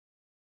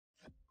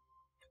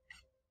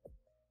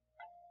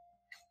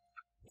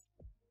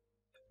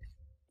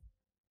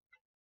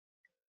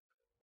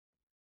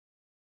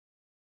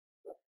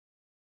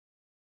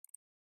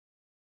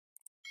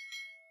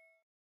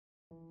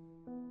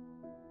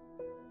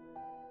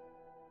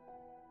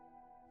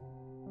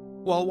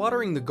While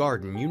watering the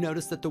garden, you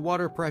notice that the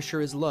water pressure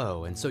is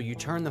low, and so you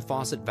turn the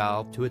faucet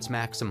valve to its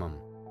maximum.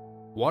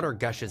 Water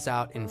gushes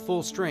out in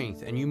full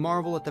strength, and you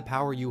marvel at the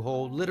power you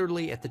hold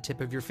literally at the tip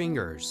of your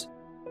fingers.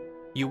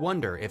 You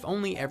wonder if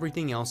only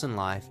everything else in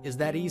life is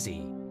that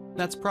easy.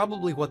 That's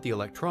probably what the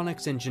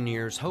electronics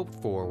engineers hoped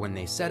for when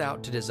they set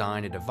out to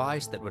design a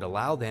device that would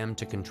allow them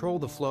to control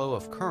the flow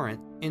of current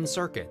in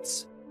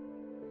circuits.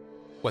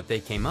 What they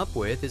came up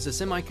with is a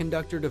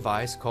semiconductor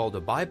device called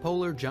a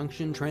bipolar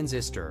junction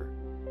transistor.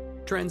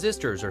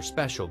 Transistors are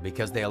special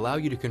because they allow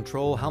you to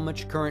control how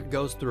much current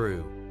goes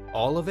through,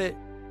 all of it,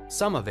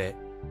 some of it,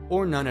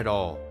 or none at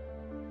all.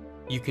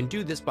 You can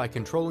do this by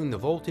controlling the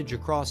voltage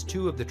across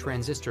two of the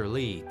transistor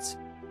leads.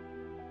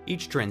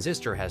 Each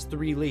transistor has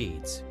three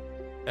leads: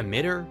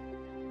 emitter,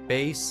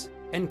 base,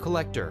 and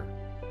collector.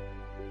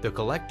 The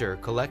collector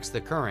collects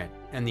the current,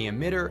 and the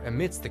emitter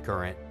emits the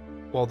current,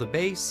 while the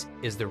base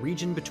is the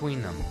region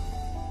between them.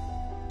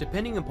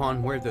 Depending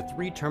upon where the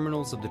three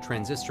terminals of the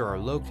transistor are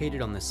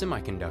located on the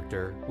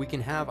semiconductor, we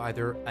can have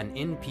either an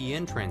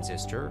NPN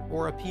transistor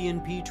or a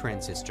PNP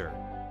transistor.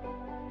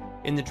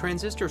 In the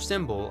transistor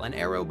symbol, an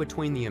arrow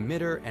between the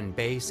emitter and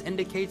base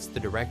indicates the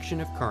direction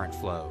of current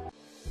flow.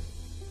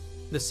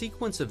 The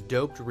sequence of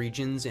doped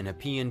regions in a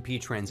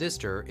PNP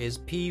transistor is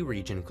P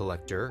region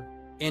collector,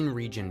 N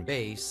region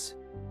base,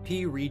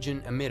 P region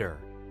emitter.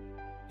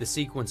 The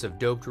sequence of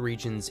doped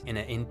regions in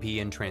an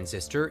NPN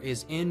transistor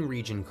is N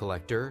region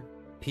collector,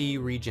 P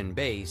region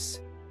base,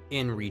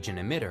 N region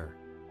emitter.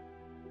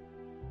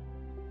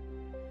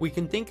 We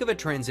can think of a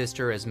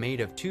transistor as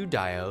made of two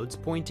diodes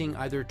pointing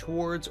either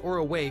towards or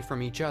away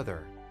from each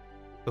other.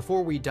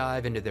 Before we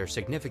dive into their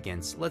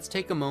significance, let's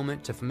take a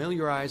moment to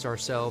familiarize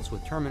ourselves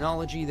with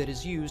terminology that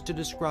is used to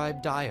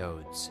describe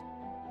diodes.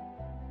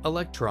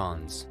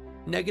 Electrons,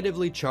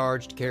 negatively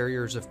charged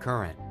carriers of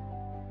current.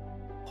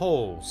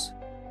 Holes,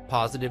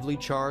 positively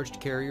charged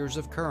carriers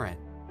of current.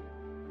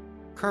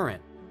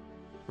 Current,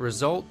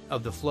 result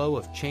of the flow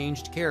of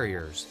changed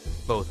carriers,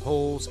 both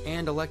holes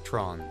and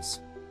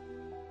electrons.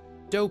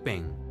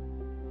 Doping,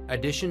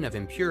 addition of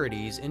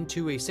impurities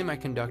into a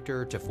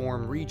semiconductor to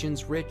form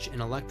regions rich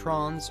in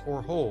electrons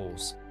or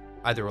holes.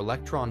 Either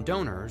electron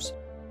donors,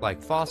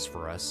 like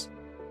phosphorus,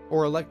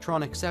 or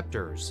electron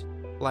acceptors,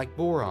 like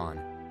boron,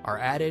 are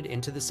added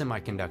into the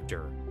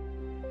semiconductor.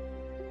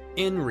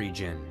 N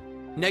region,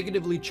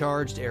 negatively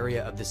charged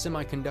area of the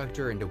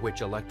semiconductor into which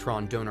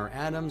electron donor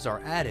atoms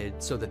are added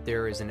so that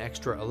there is an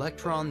extra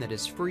electron that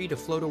is free to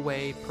float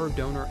away per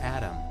donor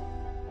atom.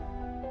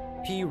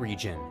 P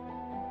region,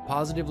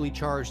 positively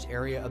charged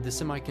area of the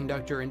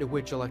semiconductor into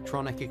which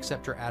electronic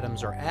acceptor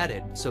atoms are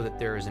added so that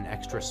there is an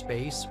extra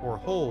space or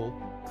hole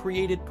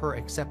created per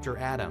acceptor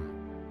atom.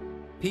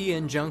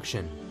 P-N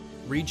junction,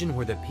 region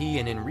where the P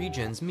and N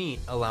regions meet,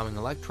 allowing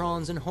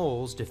electrons and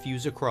holes to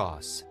fuse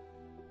across.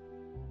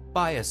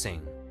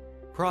 Biasing,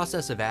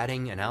 process of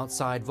adding an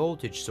outside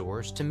voltage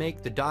source to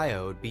make the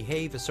diode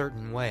behave a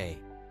certain way.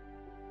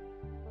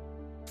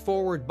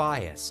 Forward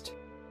biased,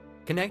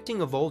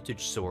 connecting a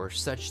voltage source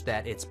such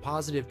that its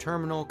positive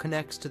terminal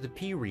connects to the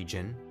P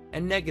region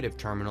and negative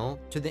terminal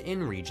to the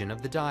N region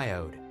of the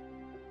diode.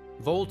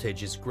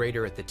 Voltage is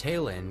greater at the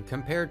tail end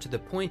compared to the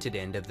pointed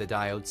end of the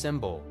diode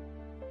symbol.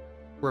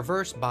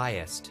 Reverse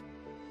biased,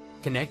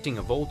 connecting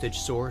a voltage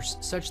source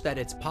such that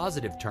its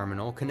positive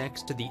terminal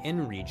connects to the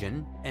N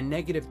region and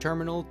negative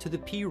terminal to the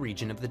P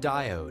region of the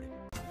diode.